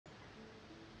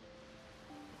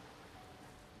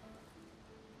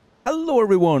Hello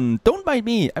everyone, don't mind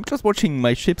me, I'm just watching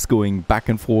my ships going back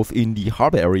and forth in the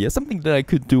harbor area, something that I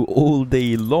could do all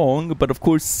day long, but of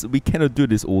course we cannot do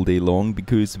this all day long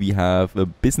because we have a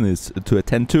business to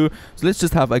attend to. So let's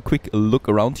just have a quick look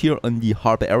around here on the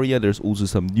harbor area. There's also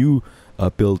some new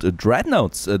built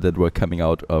dreadnoughts that were coming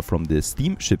out from the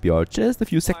Steam shipyard just a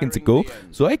few seconds ago.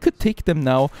 So I could take them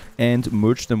now and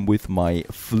merge them with my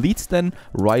fleet then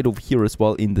right over here as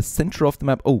well in the center of the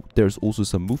map. Oh, there's also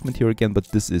some movement here again, but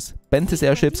this is Bentis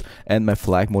airships, and my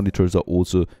flag monitors are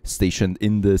also stationed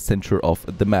in the center of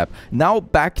the map. Now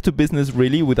back to business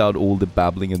really, without all the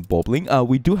babbling and bobbling.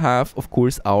 We do have, of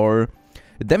course, our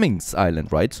Demings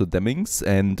Island, right? So Demings,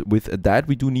 and with that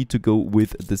we do need to go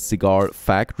with the cigar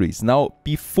factories. Now,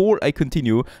 before I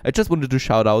continue, I just wanted to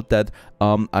shout out that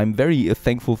I'm very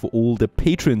thankful for all the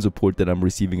Patreon support that I'm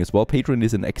receiving as well. Patreon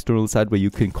is an external site where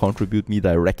you can contribute me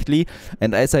directly,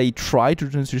 and as I try to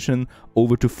transition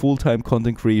over to full-time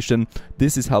content creation,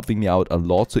 this is helping me out a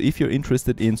lot. So if you're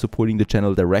interested in supporting the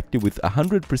channel directly with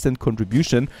 100%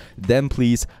 contribution, then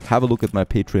please have a look at my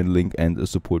Patreon link and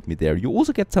support me there. You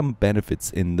also get some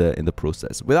benefits in the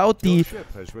process. Without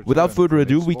further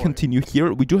ado, we continue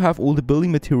here. We do have all the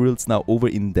building materials now over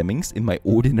in Demings, in my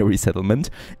ordinary settlement,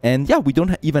 and yeah, we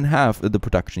don't even have the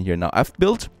production here now.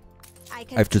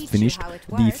 I've just finished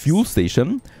the fuel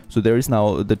station, so there is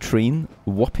now the train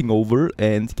whopping over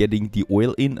and getting the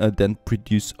oil in, then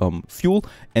produce fuel.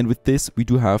 And with this, we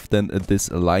do have then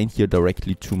this line here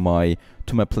directly to my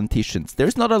plantations.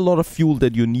 There's not a lot of fuel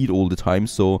that you need all the time,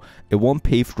 so a one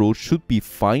paved road should be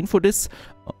fine for this.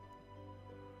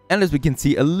 And as we can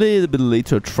see, a little bit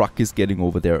later, a truck is getting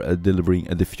over there, delivering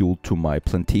the fuel to my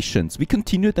plantations. We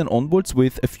continue then onwards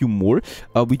with a few more.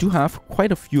 We do have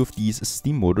quite a few of these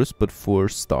steam motors, but for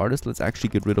starters, let's actually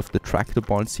get rid of the tractor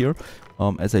barns here,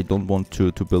 as I don't want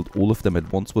to build all of them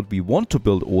at once. What we want to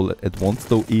build all at once,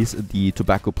 though, is the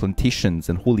tobacco plantations.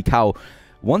 And holy cow,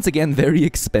 once again, very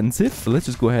expensive. Let's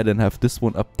just go ahead and have this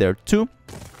one up there too,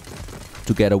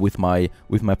 together with my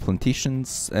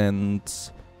plantations. And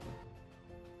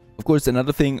of course,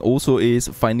 another thing also is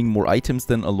finding more items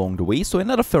then along the way. So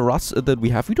another ferrous that we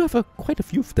have do have quite a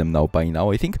few of them now by now,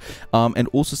 I think. And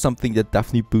also something that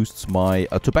definitely boosts my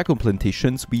tobacco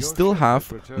plantations. We still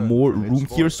have more room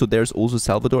here, so there's also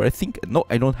Salvador. I think, no,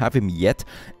 I don't have him yet.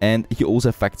 And he also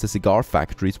affects the cigar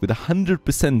factories with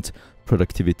 100%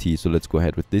 productivity. So let's go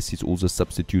ahead with this. He's also a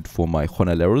substitute for my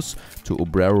Jornaleros to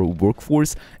Obrero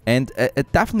workforce, and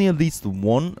definitely at least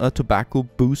one tobacco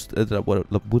boost that I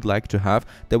would like to have.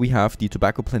 That we have the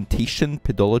tobacco plantation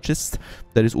pedologist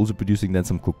that is also producing then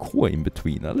some cocoa in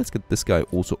between. Let's get this guy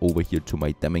also over here to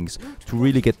my Demings to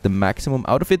really get the maximum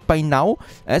out of it. By now,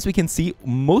 as we can see,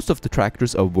 most of the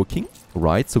tractors are working,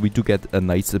 right? So we do get a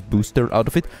nice booster out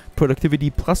of it. Productivity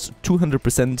plus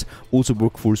 200%, also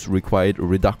workforce required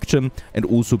reduction, and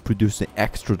also producing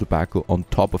extra tobacco on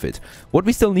top of it. What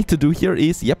we still need to do here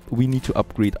is, yep, we need to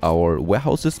upgrade our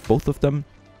warehouses, both of them.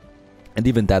 And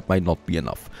even that might not be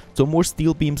enough. So more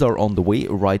steel beams are on the way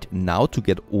right now to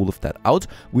get all of that out.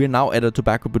 We are now at a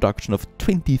tobacco production of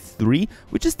 23,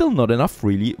 which is still not enough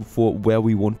really for where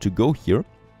we want to go here.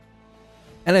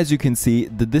 And as you can see,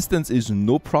 the distance is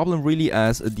no problem really,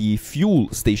 as the fuel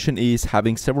station is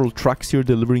having several trucks here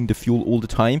delivering the fuel all the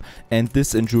time, and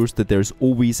this ensures that there's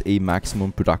always a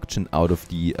maximum production out of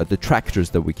the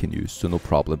tractors that we can use. So no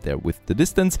problem there with the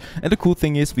distance. And the cool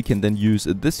thing is we can then use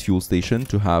this fuel station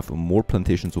to have more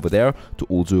plantations over there to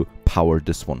also power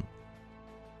this one.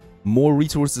 More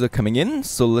resources are coming in,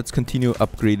 so let's continue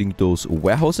upgrading those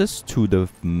warehouses to the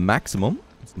maximum.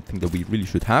 Something that we really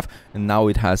should have. And now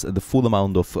it has the full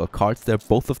amount of carts there,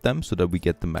 both of them, so that we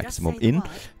get the maximum in. I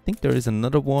think there is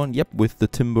another one, yep, with the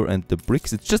timber and the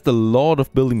bricks. It's just a lot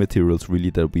of building materials really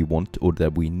that we want, or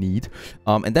that we need.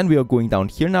 And then we are going down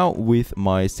here now with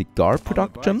my cigar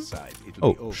production.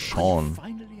 Oh, Sean,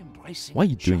 why are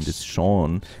you doing this,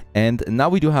 Sean? And now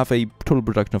we do have a total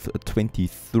production of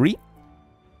 23.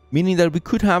 Meaning that we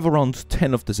could have around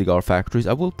 10 of the cigar factories.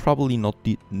 I will probably not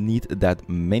need that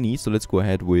many. So let's go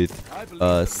ahead with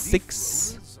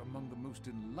 6,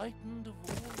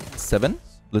 7.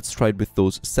 Let's try it with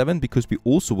those 7, because we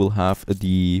also will have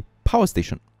the power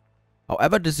station.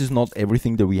 However, this is not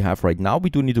everything that we have right now. We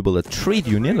do need to build a trade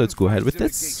union. Let's go ahead with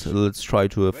this. Let's try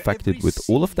to affect it with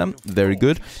all of them. Very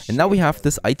good. And now we have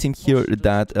this item here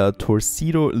that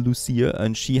Torcido Lucia,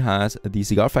 and she has the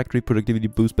cigar factory productivity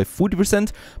boost by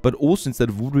 40%, but also instead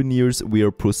of wood veneers, we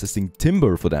are processing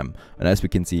timber for them. And as we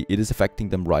can see, it is affecting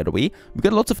them right away. We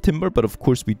got lots of timber, but of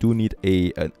course we do need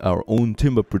our own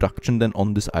timber production then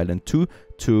on this island too,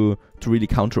 to really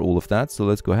counter all of that. So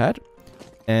let's go ahead.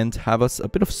 and have us a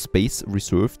bit of space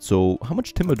reserved. So how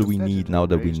much timber do we need now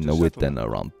that we know it? Then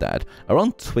around that.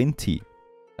 Around 20.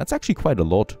 That's actually quite a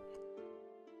lot.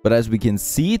 But as we can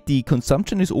see, the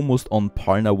consumption is almost on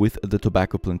par now with the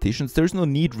tobacco plantations. There's no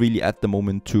need really at the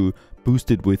moment to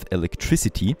boost it with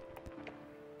electricity.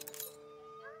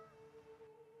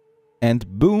 And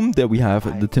boom, there we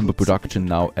have the timber production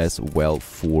now as well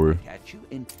for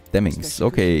Demings.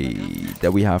 Okay,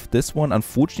 there we have this one.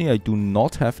 Unfortunately, I do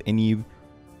not have any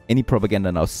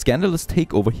propaganda now. Scandalous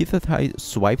takeover. Hitherto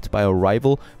swiped by a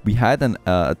rival. We had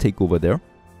a takeover there.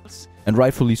 And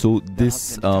rightfully so,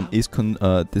 this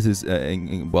is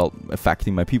well,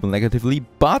 affecting my people negatively.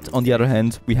 But on the other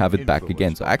hand, we have it back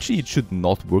again. So actually, it should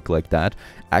not work like that.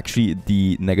 Actually,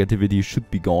 the negativity should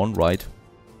be gone, right?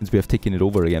 Since we have taken it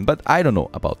over again. But I don't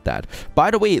know about that. By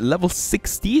the way, level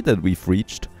 60 that we've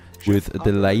reached with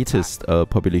the latest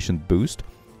population boost,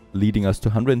 leading us to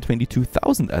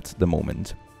 122,000 at the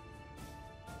moment.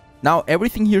 Now,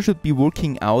 everything here should be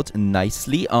working out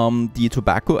nicely. The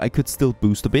tobacco, I could still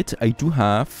boost a bit. I do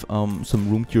have some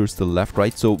room here still left,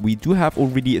 right? So we do have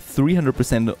already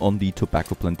 300% on the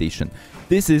tobacco plantation.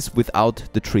 This is without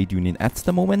the trade union at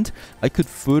the moment. I could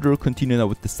further continue now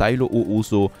with the silo or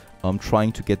also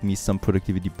trying to get me some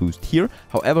productivity boost here.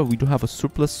 However, we do have a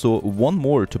surplus, so one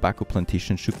more tobacco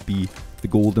plantation should be the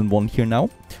golden one here now.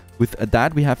 With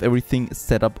that, we have everything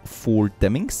set up for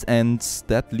Demings, and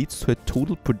that leads to a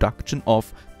total production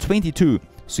of 22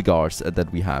 cigars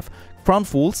that we have. Crown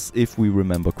Falls, if we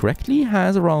remember correctly,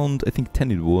 has around, I think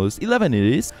 10 it was, 11 it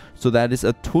is, so that is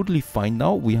totally fine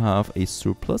now. We have a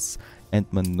surplus, and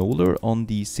Manolar on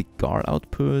the cigar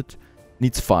output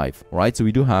needs 5, right? So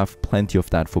we do have plenty of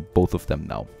that for both of them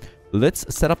now.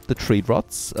 Let's set up the trade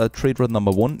routes. Trade route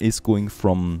number 1 is going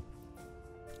from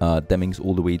Demings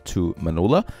all the way to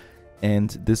Manola.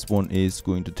 And this one is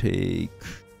going to take...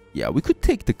 Yeah, we could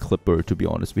take the clipper, to be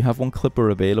honest. We have one clipper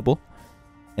available.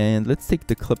 And let's take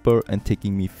the clipper and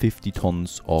taking me 50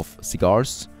 tons of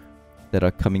cigars that are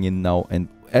coming in now. And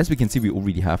as we can see, we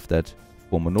already have that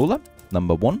for Manola,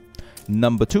 number 1.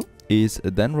 Number 2 is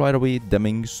then right away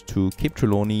Demings to Cape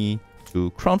Trelawney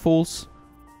to Crown Falls.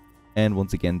 And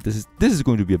once again, this is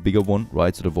going to be a bigger one,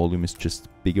 right? So the volume is just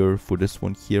bigger for this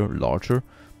one here, larger.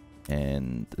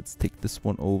 And let's take this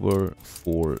one over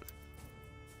for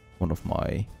one of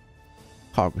my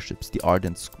cargo ships, the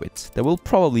Ardent Squid. There will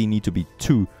probably need to be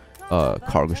 2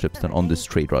 cargo ships then on this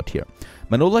trade route here.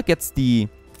 Manola gets the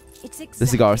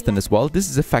cigars then as well. This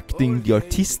is affecting the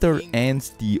Artista and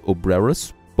the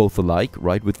Obreras, both alike,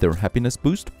 right? With their happiness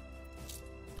boost.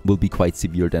 Will be quite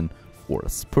severe then for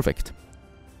us. Perfect.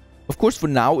 Of course, for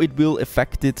now, it will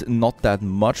affect it not that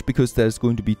much because there's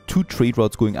going to be 2 trade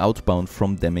routes going outbound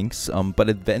from Demings. But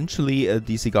eventually,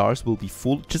 the cigars will be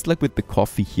full, just like with the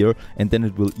coffee here. And then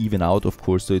it will even out, of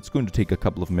course. So it's going to take a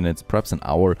couple of minutes, perhaps an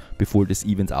hour before this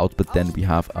evens out. But then we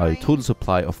have a total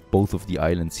supply of both of the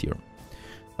islands here.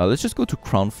 Let's just go to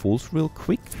Crown Falls real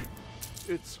quick.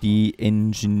 The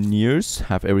engineers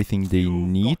have everything they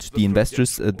need. The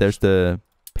investors, there's the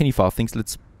penny farthings.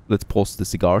 Let's pause the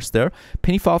cigars there.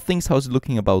 Penny farthings, how's it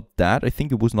looking about that? I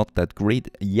think it was not that great.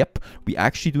 Yep, we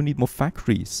actually do need more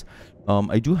factories.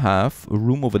 I do have a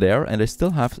room over there, and I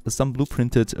still have some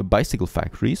blueprinted bicycle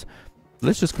factories.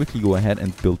 Let's just quickly go ahead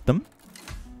and build them.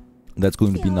 That's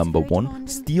going to be number 1.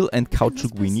 Steel and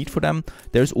caoutchouc we need for them.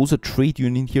 There's also a trade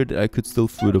union here that I could still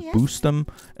further boost them.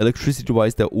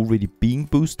 Electricity-wise, they're already being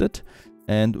boosted.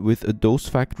 And with those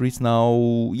factories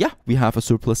now, yeah, we have a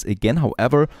surplus again.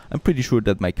 However, I'm pretty sure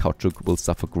that my caoutchouc will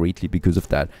suffer greatly because of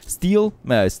that. Steel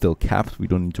is still capped. We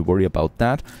don't need to worry about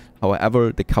that.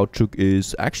 However, the caoutchouc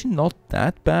is actually not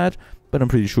that bad, but I'm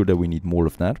pretty sure that we need more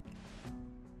of that.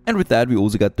 And with that, we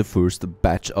also got the first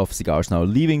batch of cigars now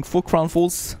leaving for Crown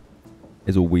Falls.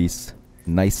 As always,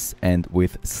 nice and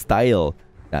with style.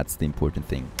 That's the important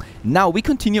thing. Now, we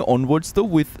continue onwards, though,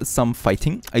 with some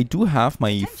fighting. I do have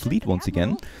my fleet once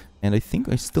again. And I think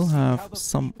I still have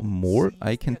some more.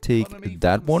 I can take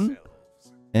that one.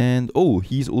 And, oh,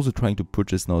 he's also trying to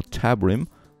purchase now Tabrim.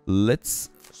 Let's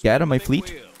gather my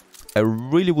fleet. I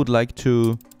really would like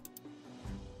to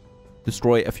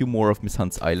destroy a few more of Miss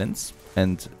Hunt's islands.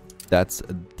 And that's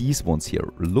these ones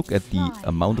here. Look at the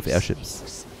amount of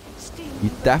airships. We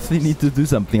definitely need to do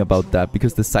something about that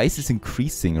because the size is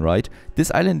increasing, right?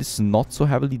 This island is not so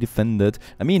heavily defended.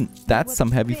 I mean, that's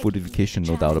some heavy fortification,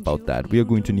 no doubt about that. We are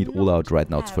going to need all our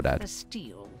dreadnoughts for that.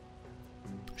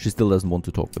 She still doesn't want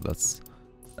to talk with us.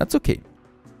 That's okay.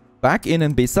 Back in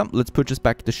and base up, let's purchase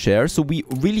back the share. So we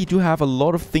really do have a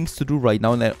lot of things to do right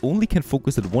now, and I only can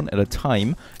focus at one at a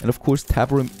time. And of course,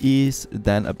 Tabarim is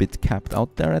then a bit capped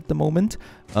out there at the moment.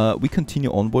 We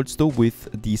continue onwards though with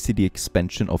the city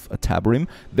expansion of Tabarim.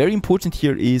 Very important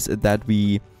here is that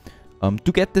we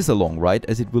do get this along, right?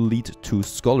 As it will lead to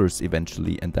scholars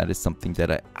eventually, and that is something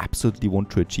that I absolutely want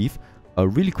to achieve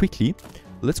really quickly.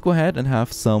 Let's go ahead and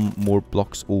have some more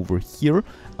blocks over here.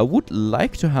 I would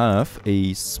like to have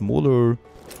a smaller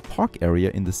park area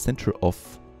in the center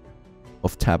of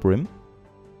Tabarim.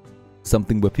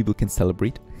 Something where people can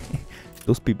celebrate.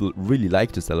 Those people really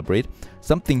like to celebrate.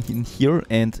 Something in here,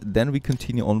 and then we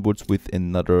continue onwards with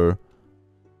another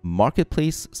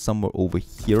marketplace somewhere over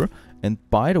here. And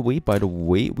by the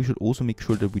way, we should also make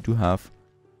sure that we do have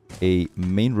a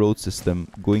main road system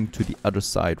going to the other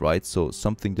side, right? So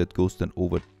something that goes then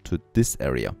over to this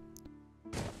area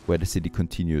where the city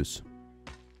continues.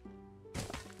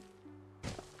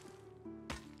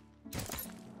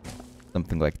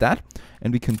 Something like that.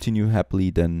 And we continue happily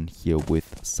then here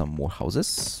with some more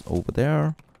houses over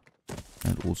there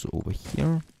and also over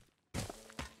here.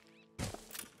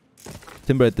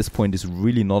 Timber at this point is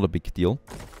really not a big deal.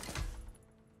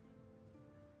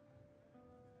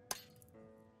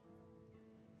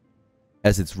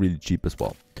 As it's really cheap as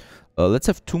well. Let's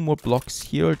have 2 more blocks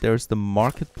here. There's the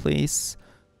marketplace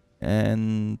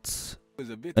and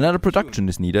another production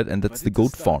is needed, and that's the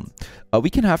goat farm.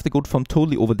 We can have the goat farm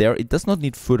totally over there. It does not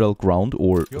need fertile ground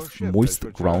or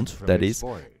moist ground, that is.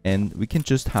 And we can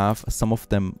just have some of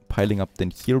them piling up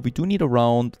then here. We do need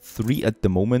around 3 at the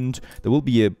moment. There will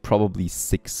be probably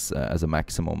 6 as a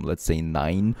maximum, let's say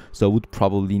 9. So I would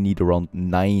probably need around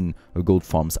 9 goat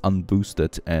farms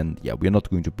unboosted. And yeah, we're not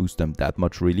going to boost them that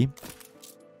much really.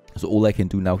 So all I can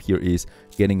do now here is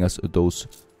getting us those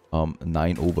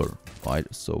 9 over, right?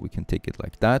 So we can take it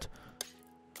like that.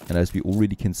 And as we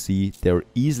already can see, they're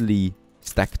easily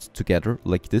stacked together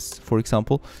like this, for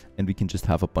example. And we can just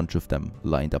have a bunch of them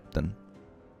lined up then.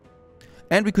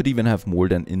 And we could even have more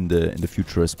than in the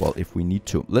future as well if we need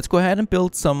to. Let's go ahead and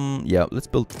build some, yeah, let's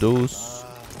build those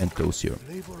and those here.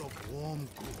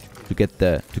 To get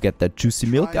that juicy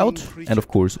milk out. And of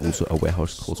course also a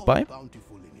warehouse close by.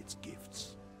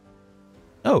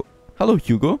 Oh, hello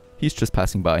Hugo. He's just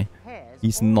passing by.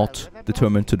 He's not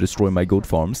determined to destroy my goat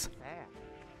farms.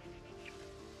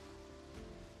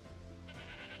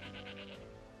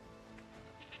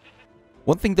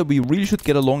 One thing that we really should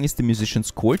get along is the Musician's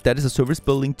Court. That is a service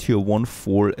building tier 1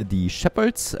 for the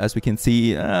shepherds. As we can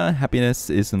see,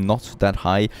 happiness is not that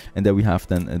high. And there we have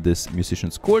then this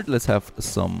Musician's Court. Let's have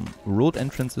some road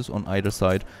entrances on either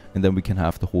side. And then we can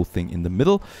have the whole thing in the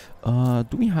middle.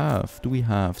 Do we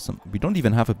have some... We don't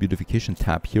even have a beautification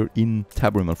tab here in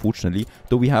Tabarim, unfortunately.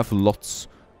 Though we have lots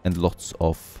and lots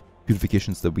of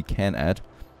beautifications that we can add.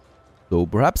 So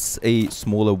perhaps a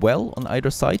smaller well on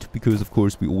either side, because of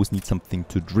course we always need something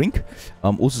to drink.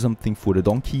 Also something for the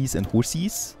donkeys and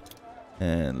horses.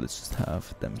 And let's just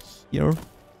have them here.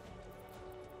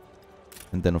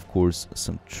 And then of course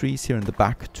some trees here in the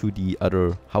back to the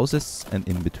other houses and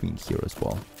in between here as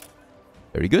well.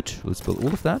 Very good. Let's build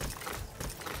all of that.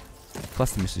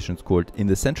 Plus the Musician's Court in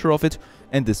the center of it.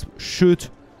 And this should...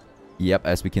 Yep,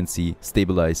 as we can see,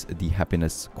 stabilize the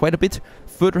happiness quite a bit.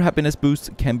 Further happiness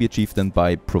boosts can be achieved then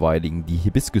by providing the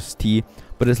hibiscus tea.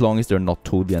 But as long as they're not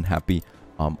totally unhappy,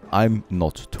 I'm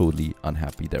not totally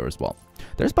unhappy there as well.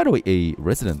 There's, by the way, a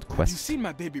resident quest. Have you seen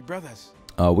my baby brothers?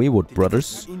 Wayward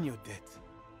Brothers.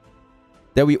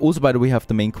 There we also, by the way, have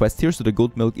the main quest here. So the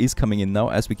goat milk is coming in now,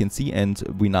 as we can see. And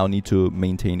we now need to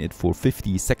maintain it for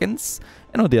 50 seconds.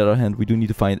 And on the other hand, we do need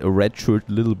to find a red shirt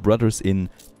little brothers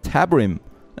in Tabarim.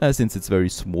 Since it's very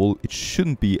small, it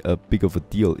shouldn't be a big of a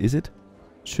deal, is it?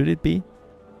 Should it be?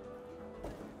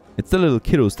 It's the little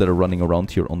kiddos that are running around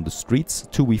here on the streets.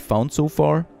 2 we found so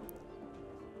far.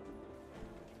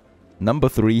 Number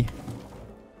 3.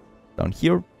 Down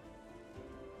here.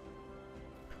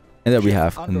 And there we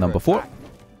have number 4.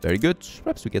 Very good.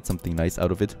 Perhaps we get something nice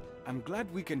out of it. I'm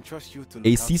glad we can trust you to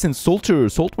A seasoned soldier,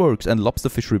 saltworks and lobster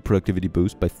fishery productivity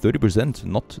boost by 30%.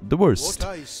 Not the worst.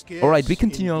 Alright, we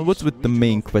continue onwards with the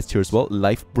main quest here as well.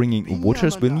 Life-bringing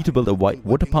waters. We'll need to build a white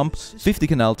water pump, 50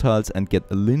 canal tiles and get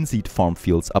linseed farm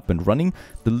fields up and running.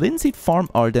 The linseed farm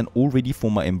are then all ready for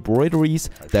my embroideries.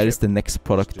 That is the next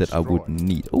product that I would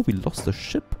need. Oh, we lost a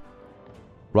ship.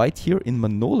 Right here in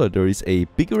Manola there is a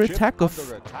bigger attack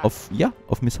of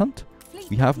Miss Hunt.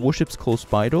 We have warships close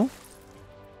by though.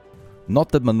 Not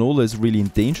that Manola is really in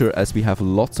danger, as we have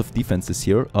lots of defenses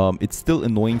here. It's still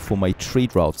annoying for my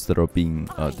trade routes that are being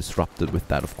disrupted with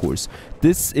that, of course.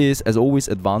 This is, as always,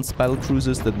 advanced battle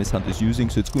cruisers that Miss Hunt is using,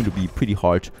 so it's going to be pretty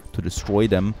hard to destroy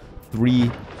them. 3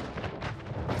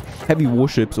 heavy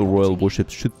warships or royal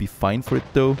warships should be fine for it,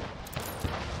 though.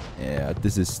 Yeah,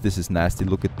 this is nasty.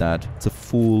 Look at that. It's a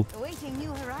full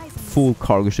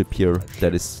cargo ship here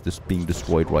that is just being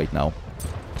destroyed right now.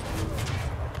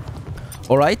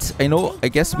 Alright, I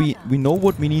guess we know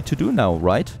what we need to do now,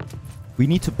 right? We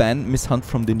need to ban Miss Hunt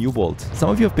from the New World. Some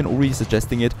of you have been already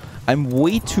suggesting it. I'm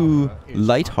way too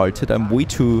light-hearted. I'm way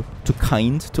too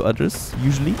kind to others,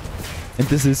 usually. And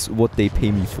this is what they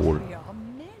pay me for.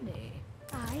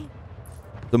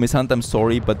 So Miss Hunt, I'm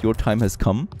sorry, but your time has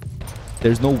come.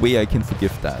 There's no way I can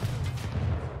forgive that.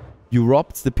 You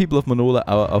robbed the people of Manola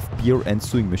of beer and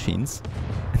sewing machines.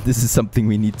 This is something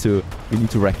we need to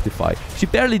rectify. She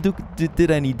barely did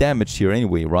any damage here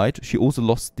anyway, right? She also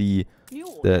lost the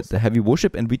heavy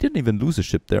warship, and we didn't even lose a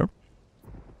ship there.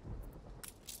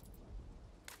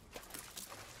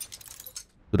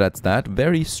 So that's that.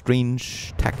 Very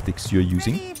strange tactics you're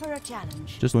using.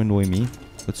 Just don't annoy me.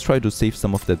 Let's try to save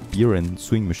some of that beer and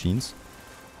sewing machines.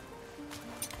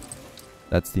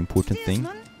 That's the important thing.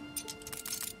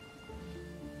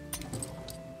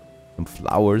 Some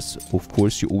flowers. Of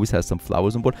course, she always has some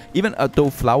flowers on board. Even though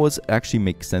flowers actually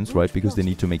make sense, right? Because they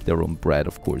need to make their own bread,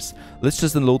 of course. Let's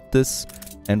just unload this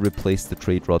and replace the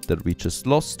trade route that we just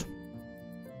lost.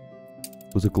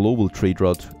 It was a global trade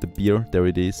route. The beer, there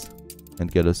it is.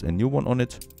 And get us a new one on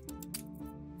it.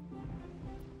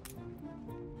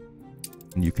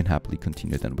 And you can happily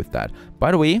continue then with that.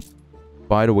 By the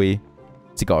way,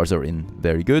 cigars are in.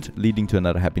 Very good. Leading to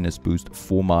another happiness boost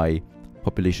for my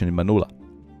population in Manola.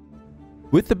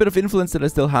 With the bit of influence that I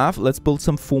still have, let's build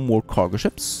some 4 more cargo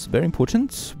ships. Very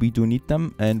important. We do need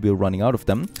them, and we're running out of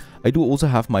them. I do also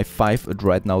have my 5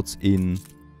 dreadnoughts in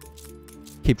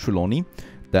Cape Trelawney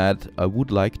that I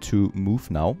would like to move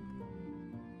now.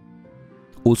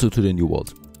 Also to the New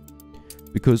World.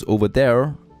 Because over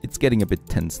there, it's getting a bit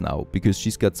tense now. Because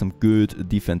she's got some good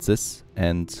defenses.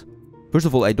 And first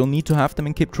of all, I don't need to have them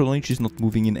in Cape Trelawney. She's not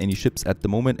moving in any ships at the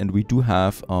moment. And we do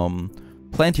have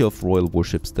plenty of royal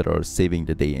warships that are saving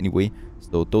the day anyway.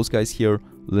 So those guys here,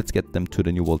 let's get them to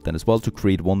the New World then as well to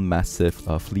create one massive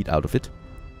fleet out of it.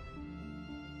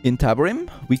 In Tabarim,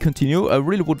 we continue. I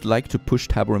really would like to push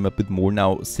Tabarim a bit more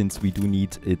now, since we do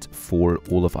need it for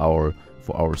all of our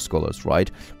scholars, right?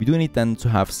 We do need then to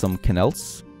have some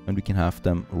canals, and we can have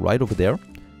them right over there,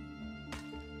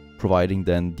 providing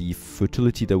then the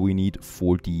fertility that we need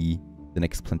for the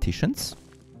next plantations.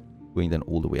 Going then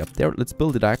all the way up there. Let's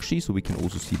build it actually, so we can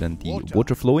also see then the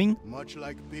water flowing. Much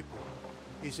like people,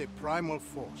 is a primal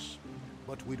force,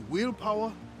 but with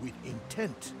willpower, with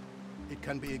intent, it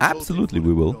can be. Absolutely,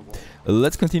 we will.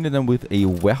 Let's continue then with a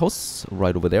warehouse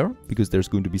right over there, because there's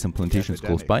going to be some plantations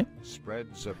close by.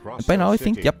 And by now I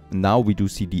think, yep, now we do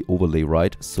see the overlay,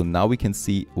 right? So now we can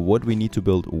see what we need to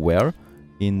build where.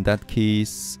 In that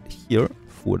case, here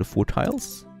for the 4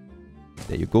 tiles.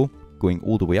 There you go, going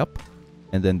all the way up.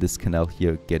 And then this canal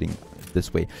here getting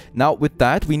this way. Now with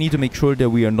that, we need to make sure that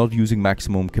we are not using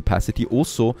maximum capacity.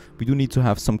 Also, we do need to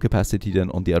have some capacity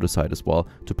then on the other side as well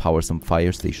to power some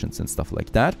fire stations and stuff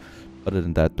like that. Other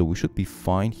than that, though, we should be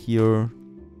fine here.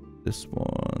 This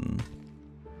one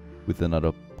with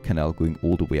another canal going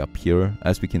all the way up here.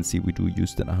 As we can see, we do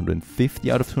use then 150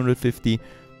 out of 250.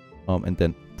 And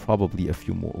then probably a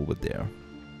few more over there.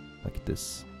 Like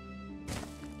this.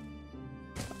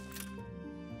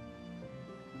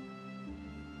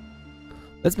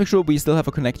 Let's make sure we still have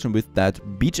a connection with that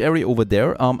beach area over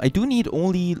there. I do need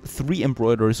only 3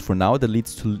 embroiderers for now. That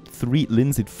leads to 3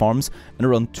 linseed farms and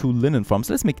around 2 linen farms.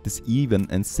 Let's make this even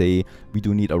and say we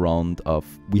do need around,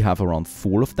 we have around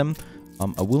 4 of them.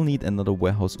 I will need another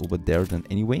warehouse over there then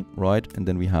anyway, right? And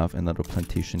then we have another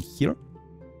plantation here.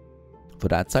 For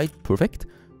that side, perfect.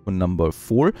 For number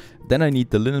 4. Then I need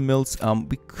the linen mills.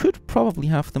 We could probably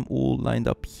have them all lined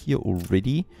up here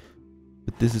already.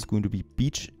 But this is going to be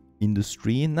beach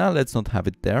industry. Now let's not have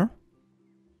it there.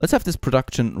 Let's have this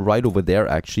production right over there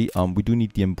actually. We do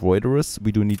need the embroiderers.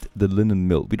 We do need the linen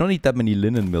mill. We don't need that many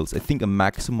linen mills. I think a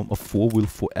maximum of 4 will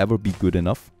forever be good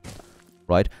enough.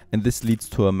 Right? And this leads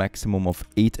to a maximum of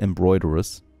 8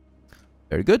 embroiderers.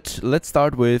 Very good. Let's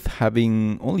start with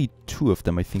having only 2 of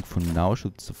them, I think, for now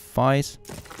should suffice.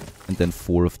 And then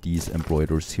 4 of these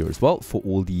embroiderers here as well for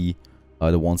all the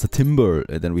ones at timber.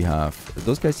 And then we have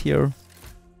those guys here.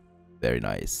 Very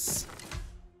nice.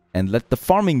 And let the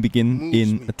farming begin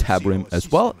in Tabarim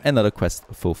as well. Another quest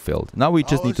fulfilled. Now we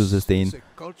just need to sustain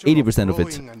 80% of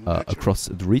it across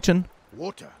the region.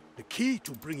 Water, the key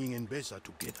to bringing Mbeza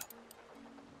together.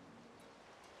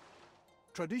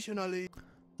 Traditionally,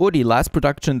 For the last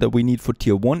production that we need for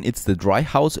tier 1, it's the dry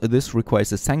house. This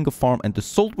requires a Sanga farm and the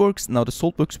saltworks. Now the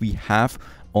saltworks we have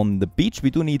on the beach. We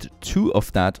do need 2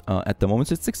 of that at the moment.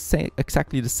 So it's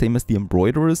exactly the same as the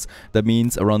embroiderers. That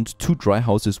means around 2 dry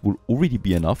houses will already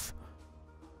be enough.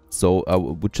 So I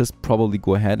would just probably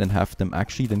go ahead and have them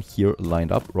actually then here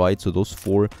lined up, right? So those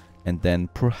 4 and then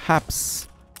perhaps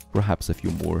a few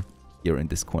more here in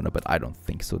this corner. But I don't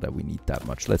think so that we need that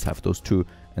much. Let's have those 2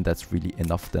 and that's really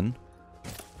enough then.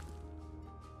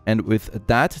 And with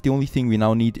that, the only thing we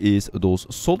now need is those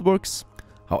saltworks.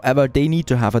 However, they need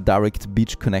to have a direct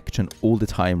beach connection all the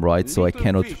time, right? So I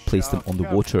cannot place them on the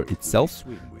water itself.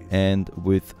 And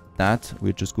with that,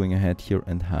 we're just going ahead here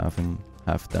and have them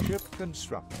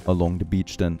along the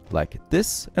beach then like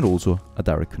this. And also a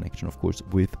direct connection, of course,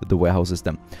 with the warehouses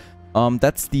then.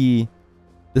 That's the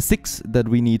 6 that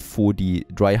we need for the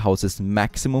dry houses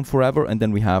maximum forever. And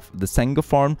then we have the Sanga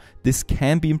farm. This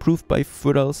can be improved by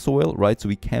fertile soil, right? So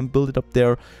we can build it up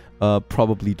there.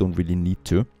 Probably don't really need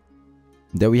to.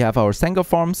 There we have our Sanga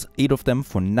farms, 8 of them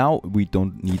for now. We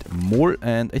don't need more.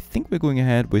 And I think we're going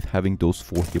ahead with having those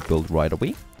 4 here built right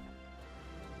away.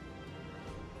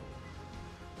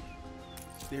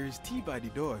 There is tea by the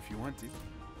door if you want it.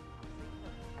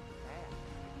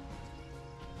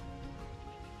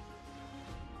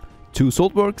 Two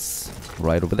saltworks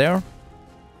right over there.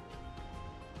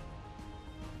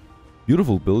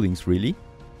 Beautiful buildings, really.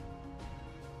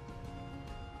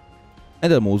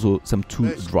 And then also some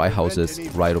 2 dry houses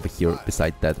right over here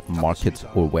beside that market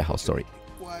or warehouse, sorry.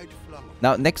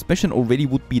 Now, next mission already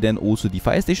would be then also the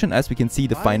fire station. As we can see,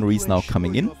 the finery is now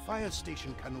coming in.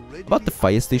 About the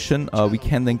fire station, we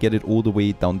can then get it all the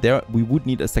way down there. We would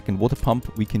need a second water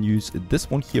pump. We can use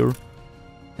this one here.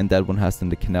 And that one has then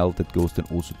the canal that goes then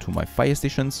also to my fire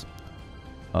stations.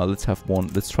 Let's have one.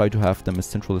 Let's try to have them as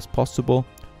central as possible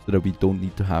so that we don't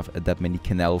need to have that many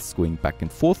canals going back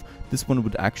and forth. This one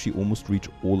would actually almost reach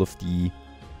all of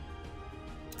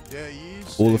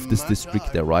this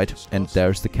district there, right? And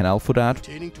there's the canal for that.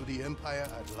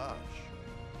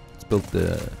 Let's build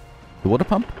the water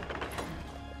pump.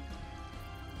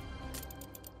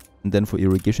 And then for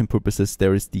irrigation purposes,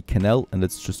 there is the canal. And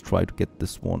let's just try to get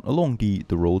this one along the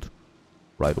road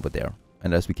right over there.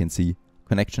 And as we can see,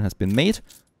 connection has been made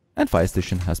and fire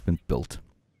station has been built.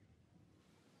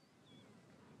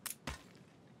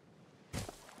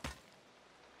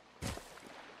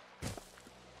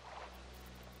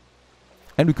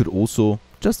 And we could also,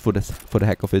 just for the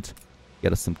heck of it,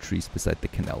 get us some trees beside the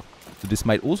canal. So this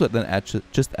might also then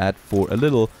just add for a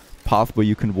little path where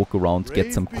you can walk around,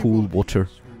 get some cool water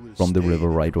from the river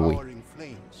right away.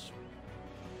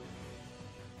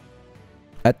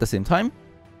 At the same time,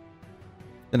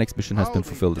 the next mission has been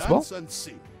fulfilled as well.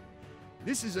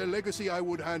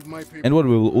 And what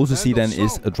we will also see then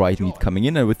is a dried meat coming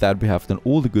in, and with that we have then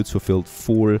all the goods fulfilled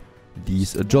for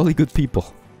these jolly good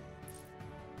people.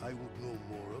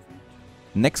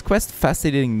 Next quest,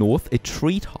 Fascinating North, a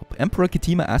trade hub. Emperor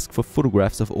Kitima asked for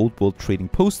photographs of old world trading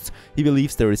posts. He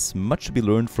believes there is much to be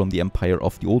learned from the empire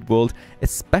of the old world,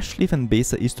 especially if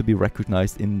Mbeza is to be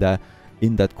recognized in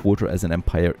that quarter as an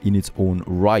empire in its own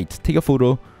right. Take a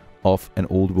photo of an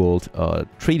old world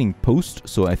trading post.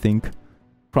 So I think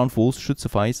Crown Falls should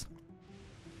suffice.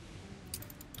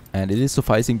 And it is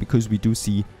sufficing because we do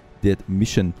see that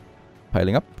mission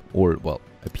piling up, or well,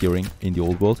 appearing in the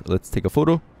old world. Let's take a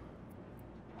photo.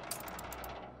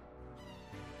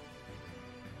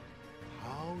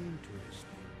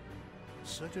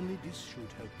 Certainly this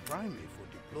should help prime me for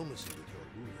diplomacy with your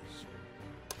rulers.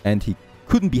 And he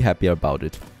couldn't be happier about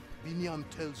it. Binyam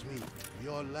tells me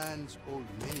your lands hold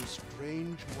many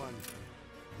strange ones.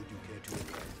 Would you care to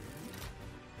enlighten me?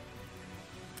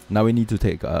 Now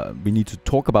we need to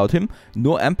talk about him.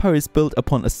 No empire is built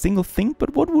upon a single thing,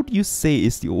 but what would you say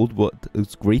is the old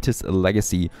world's greatest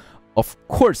legacy? Of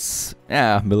course,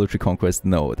 military conquest,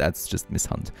 no, that's just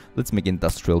mishunt. Let's make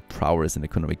industrial prowess and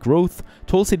economic growth.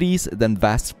 Tall cities, then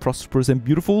vast, prosperous and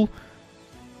beautiful.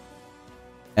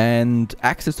 And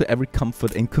access to every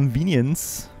comfort and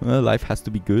convenience. Life has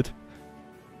to be good.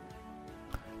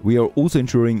 We are also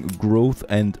ensuring growth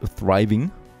and thriving.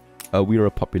 We are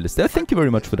a populist. Thank you very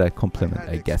much for that compliment,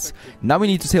 I guess. Now we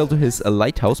need to sail to his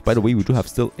lighthouse. By the way, we do have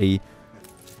still a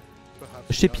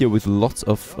ship here with lots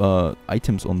of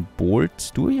items on board.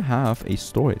 Do we have a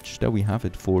storage? There we have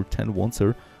it for 10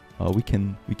 Wanzer. We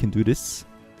can do this.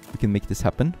 We can make this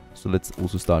happen. So let's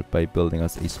also start by building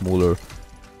us a smaller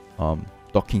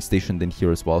docking station than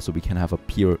here as well, so we can have a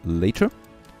pier later.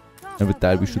 And with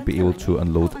that, we should be able to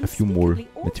unload a few more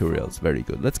materials. Very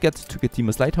good. Let's get to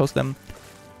Ketima's Lighthouse then.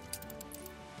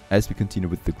 As we continue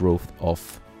with the growth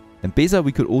of Mbeza,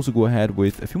 we could also go ahead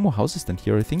with a few more houses than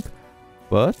here, I think.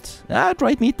 But,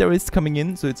 dried meat there is coming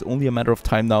in, so it's only a matter of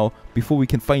time now before we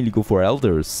can finally go for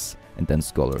elders and then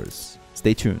scholars.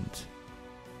 Stay tuned.